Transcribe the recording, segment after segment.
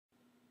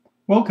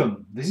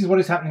Welcome. This is what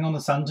is happening on the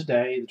Sun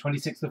today, the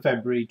 26th of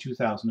February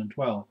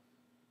 2012.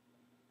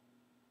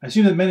 I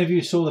assume that many of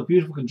you saw the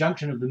beautiful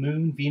conjunction of the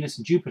Moon, Venus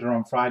and Jupiter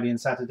on Friday and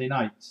Saturday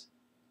nights.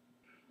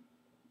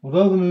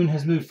 Although the Moon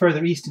has moved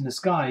further east in the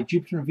sky,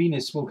 Jupiter and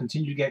Venus will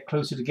continue to get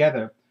closer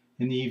together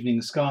in the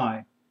evening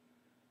sky.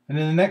 And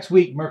in the next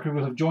week, Mercury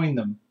will have joined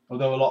them,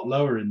 although a lot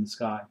lower in the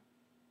sky.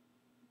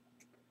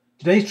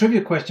 Today's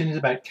trivia question is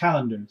about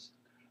calendars.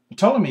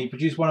 Ptolemy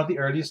produced one of the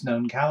earliest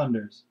known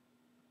calendars.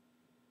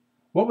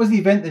 What was the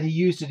event that he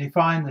used to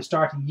define the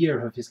starting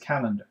year of his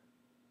calendar?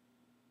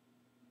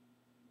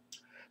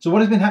 So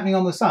what has been happening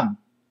on the Sun?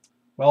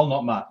 Well,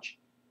 not much.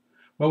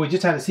 Well, we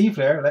just had a sea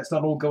flare. Let's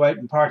not all go out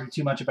and party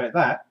too much about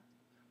that.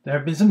 There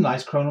have been some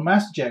nice coronal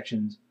mass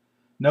ejections.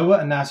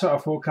 NOAA and NASA are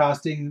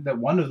forecasting that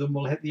one of them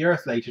will hit the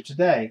Earth later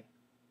today.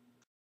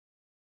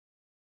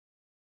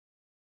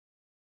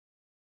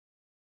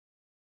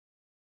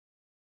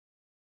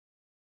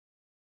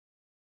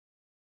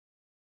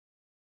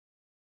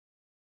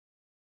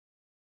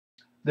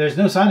 There is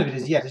no sign of it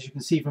as yet, as you can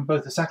see from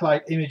both the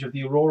satellite image of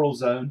the auroral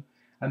zone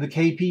and the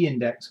KP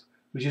index,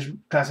 which is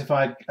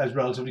classified as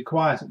relatively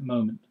quiet at the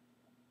moment.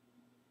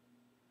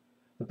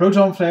 The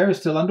proton flare is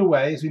still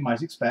underway, as we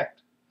might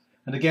expect,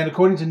 and again,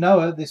 according to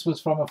NOAA, this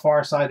was from a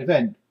far side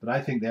event, but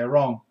I think they're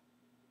wrong.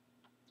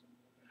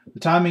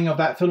 The timing of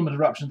that filament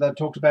eruption that I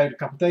talked about a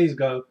couple of days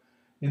ago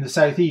in the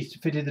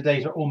southeast fitted the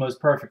data almost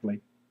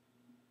perfectly.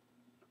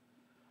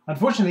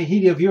 Unfortunately,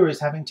 HelioViewer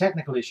is having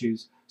technical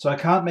issues, so I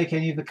can't make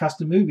any of the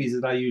custom movies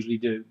that I usually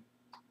do.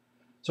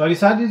 So I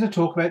decided to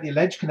talk about the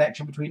alleged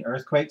connection between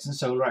earthquakes and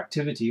solar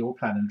activity or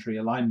planetary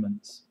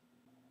alignments.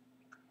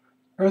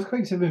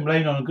 Earthquakes have been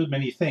blamed on a good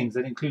many things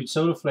that include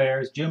solar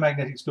flares,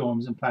 geomagnetic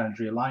storms and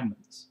planetary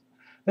alignments.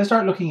 Let's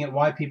start looking at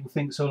why people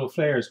think solar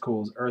flares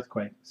cause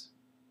earthquakes.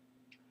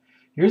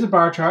 Here's a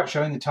bar chart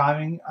showing the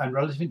timing and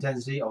relative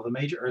intensity of the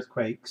major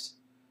earthquakes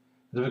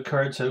that have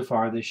occurred so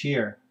far this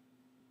year.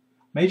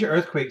 Major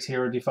earthquakes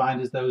here are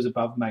defined as those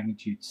above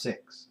magnitude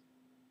 6.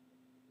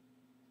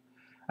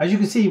 As you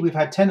can see, we've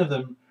had 10 of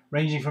them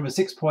ranging from a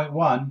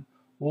 6.1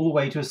 all the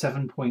way to a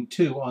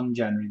 7.2 on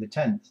January the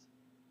 10th.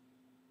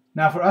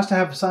 Now, for us to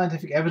have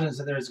scientific evidence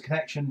that there is a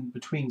connection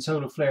between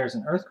solar flares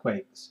and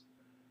earthquakes,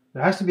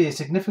 there has to be a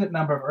significant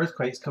number of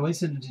earthquakes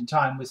coincident in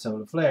time with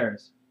solar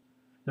flares.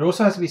 There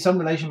also has to be some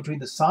relation between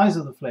the size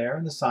of the flare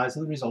and the size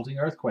of the resulting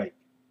earthquake,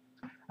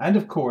 and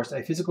of course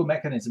a physical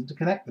mechanism to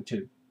connect the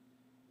two.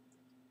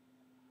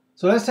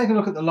 So let's take a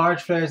look at the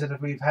large flares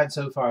that we've had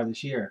so far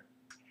this year.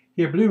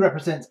 Here blue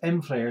represents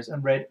M flares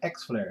and red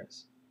X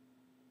flares.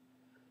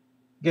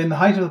 Again, the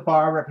height of the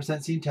bar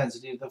represents the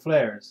intensity of the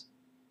flares.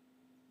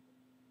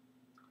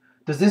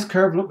 Does this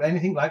curve look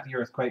anything like the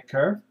earthquake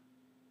curve?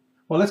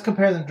 Well, let's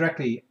compare them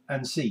directly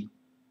and see.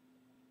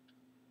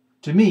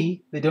 To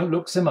me, they don't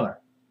look similar.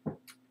 The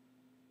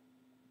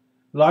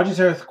largest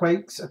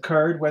earthquakes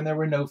occurred when there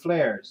were no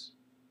flares,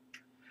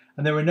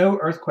 and there were no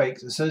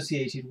earthquakes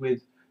associated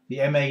with the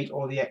M8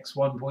 or the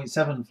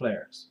X1.7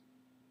 flares.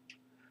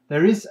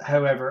 There is,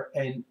 however,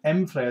 an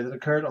M flare that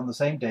occurred on the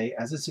same day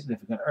as a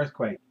significant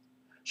earthquake,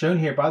 shown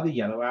here by the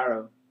yellow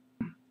arrow.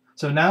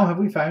 So now have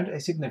we found a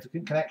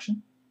significant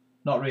connection?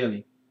 Not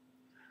really.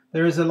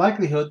 There is a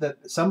likelihood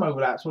that some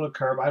overlaps will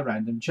occur by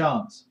random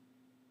chance.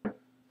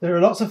 There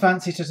are lots of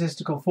fancy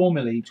statistical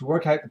formulae to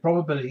work out the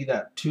probability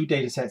that two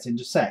datasets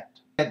intersect.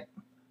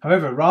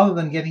 However, rather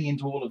than getting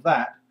into all of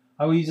that,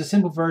 I will use a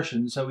simple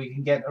version so we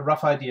can get a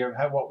rough idea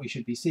of what we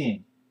should be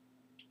seeing.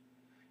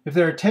 If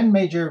there are 10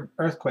 major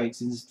earthquakes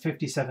in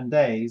 57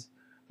 days,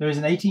 there is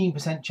an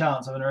 18%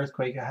 chance of an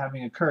earthquake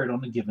having occurred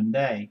on a given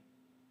day.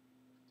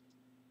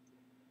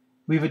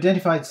 We've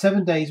identified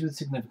 7 days with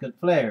significant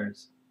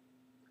flares,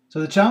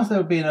 so the chance there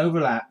will be an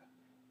overlap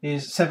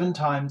is 7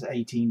 times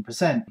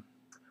 18%,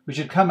 which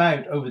should come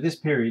out over this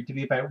period to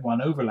be about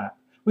 1 overlap,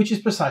 which is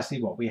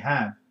precisely what we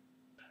have.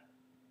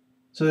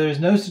 So there is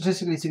no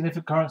statistically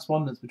significant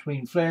correspondence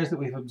between flares that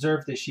we've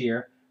observed this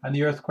year and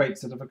the earthquakes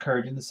that have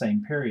occurred in the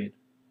same period.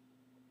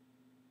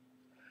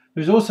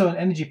 There's also an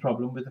energy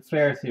problem with the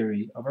flare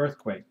theory of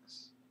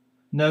earthquakes.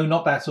 No,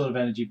 not that sort of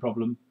energy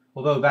problem,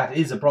 although that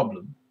is a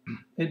problem.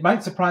 It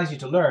might surprise you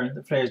to learn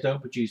that flares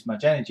don't produce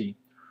much energy,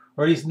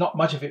 or at least not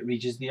much of it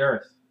reaches the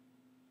Earth.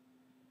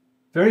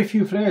 Very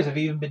few flares have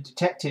even been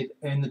detected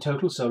in the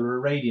total solar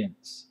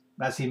irradiance.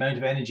 That's the amount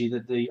of energy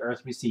that the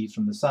Earth receives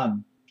from the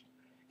Sun.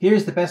 Here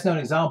is the best known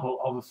example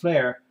of a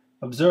flare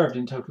observed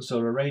in total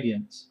solar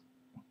radiance.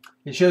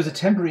 It shows a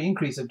temporary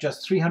increase of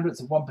just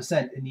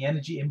 0.03% in the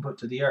energy input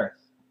to the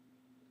Earth.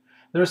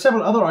 There are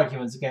several other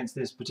arguments against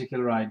this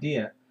particular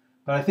idea,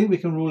 but I think we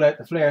can rule out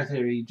the flare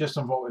theory just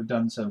on what we've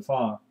done so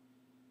far.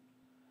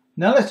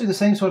 Now let's do the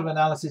same sort of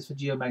analysis for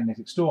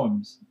geomagnetic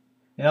storms.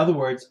 In other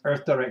words,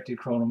 Earth-directed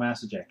coronal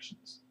mass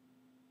ejections.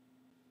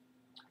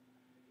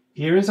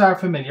 Here is our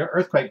familiar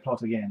earthquake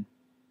plot again.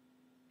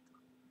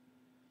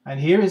 And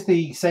here is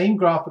the same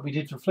graph that we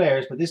did for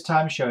flares, but this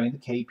time showing the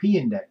KP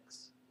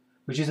index,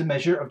 which is a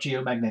measure of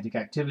geomagnetic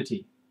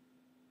activity.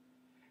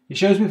 It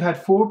shows we've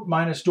had 4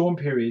 minor storm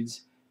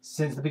periods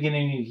since the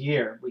beginning of the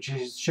year, which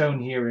is shown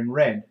here in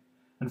red,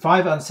 and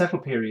 5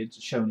 unsettled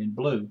periods shown in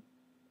blue.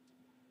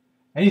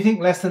 Anything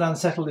less than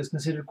unsettled is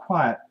considered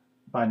quiet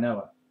by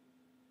NOAA.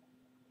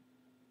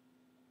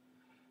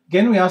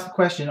 Again, we ask the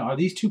question, are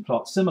these two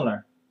plots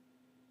similar?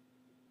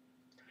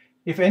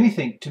 If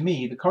anything, to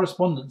me, the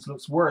correspondence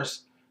looks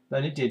worse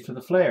than it did for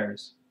the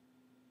flares.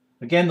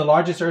 Again, the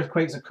largest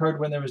earthquakes occurred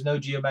when there was no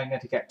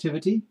geomagnetic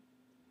activity,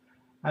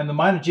 and the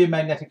minor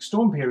geomagnetic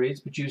storm periods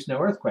produced no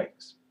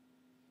earthquakes.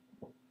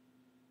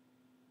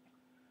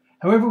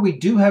 However, we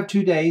do have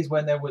 2 days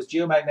when there was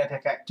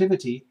geomagnetic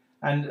activity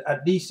and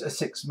at least a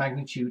 6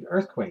 magnitude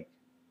earthquake.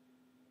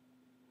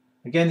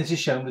 Again, this is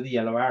shown with the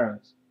yellow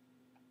arrows.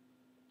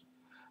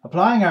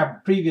 Applying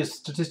our previous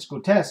statistical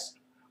tests,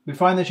 we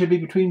find there should be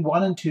between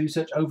 1 and 2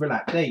 such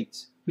overlap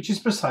dates, which is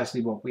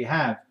precisely what we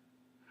have.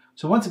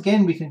 So once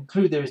again, we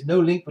conclude there is no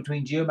link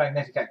between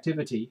geomagnetic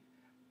activity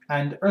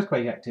and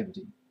earthquake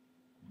activity.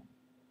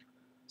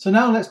 So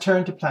now let's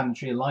turn to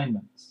planetary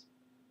alignments.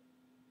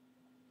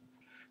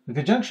 The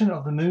conjunction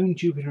of the Moon,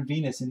 Jupiter and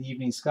Venus in the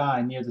evening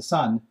sky near the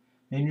Sun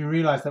made me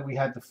realize that we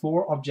had the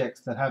 4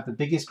 objects that have the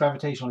biggest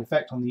gravitational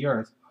effect on the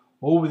Earth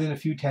all within a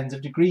few tens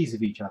of degrees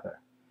of each other.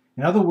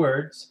 In other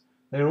words,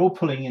 they are all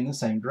pulling in the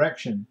same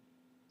direction.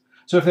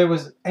 So if there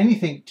was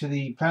anything to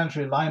the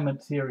planetary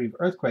alignment theory of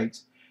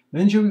earthquakes,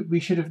 then we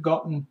should have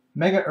gotten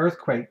mega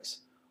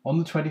earthquakes on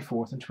the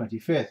 24th and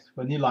 25th,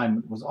 when the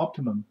alignment was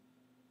optimum.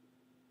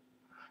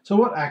 So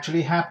what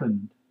actually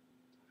happened?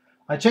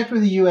 I checked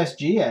with the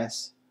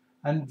USGS,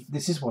 and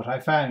this is what I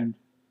found.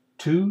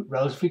 2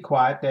 relatively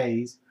quiet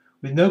days,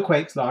 with no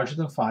quakes larger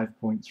than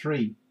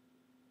 5.3.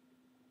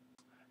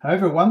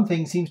 However, one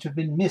thing seems to have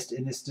been missed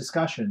in this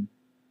discussion.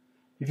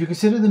 If you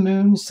consider the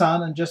Moon,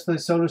 Sun, and just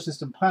those solar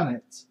system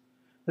planets,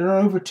 there are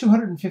over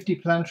 250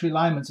 planetary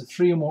alignments of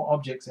 3 or more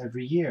objects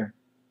every year.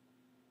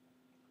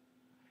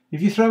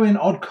 If you throw in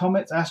odd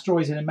comets,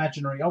 asteroids, and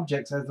imaginary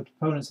objects, as the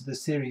proponents of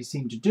this theory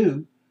seem to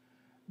do,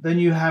 then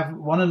you have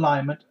 1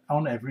 alignment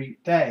on every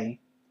day.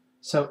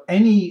 So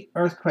any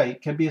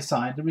earthquake can be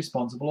assigned a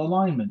responsible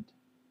alignment.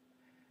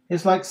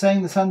 It's like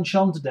saying the sun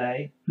shone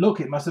today, look,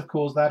 it must have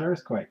caused that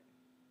earthquake.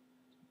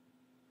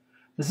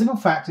 The simple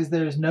fact is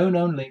there is no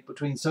known link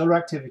between solar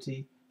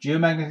activity,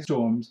 geomagnetic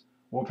storms,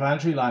 or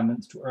planetary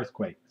alignments to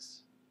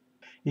earthquakes.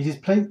 It is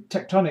plate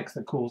tectonics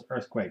that cause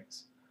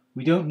earthquakes.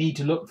 We don't need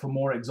to look for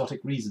more exotic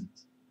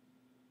reasons.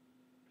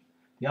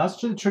 The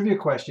answer to the trivia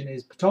question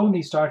is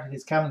Ptolemy started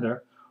his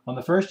calendar on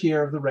the first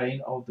year of the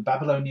reign of the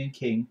Babylonian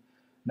king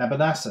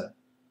Nabonassar.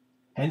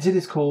 Hence it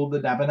is called the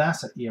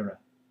Nabonassar era.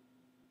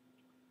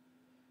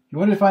 If you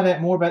want to find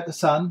out more about the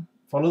Sun,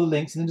 follow the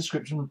links in the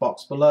description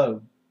box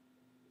below.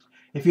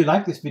 If you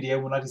like this video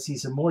and would like to see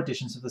some more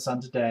editions of the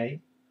Sun today,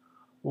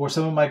 or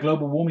some of my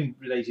global warming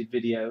related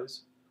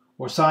videos,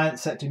 or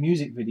science set to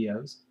music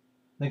videos,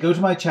 then go to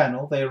my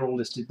channel, they are all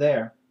listed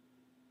there.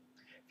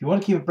 If you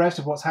want to keep abreast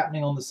of what's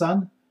happening on the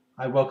Sun,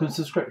 I welcome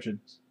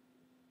subscriptions.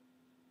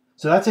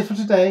 So that's it for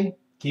today.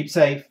 Keep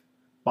safe.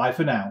 Bye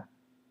for now.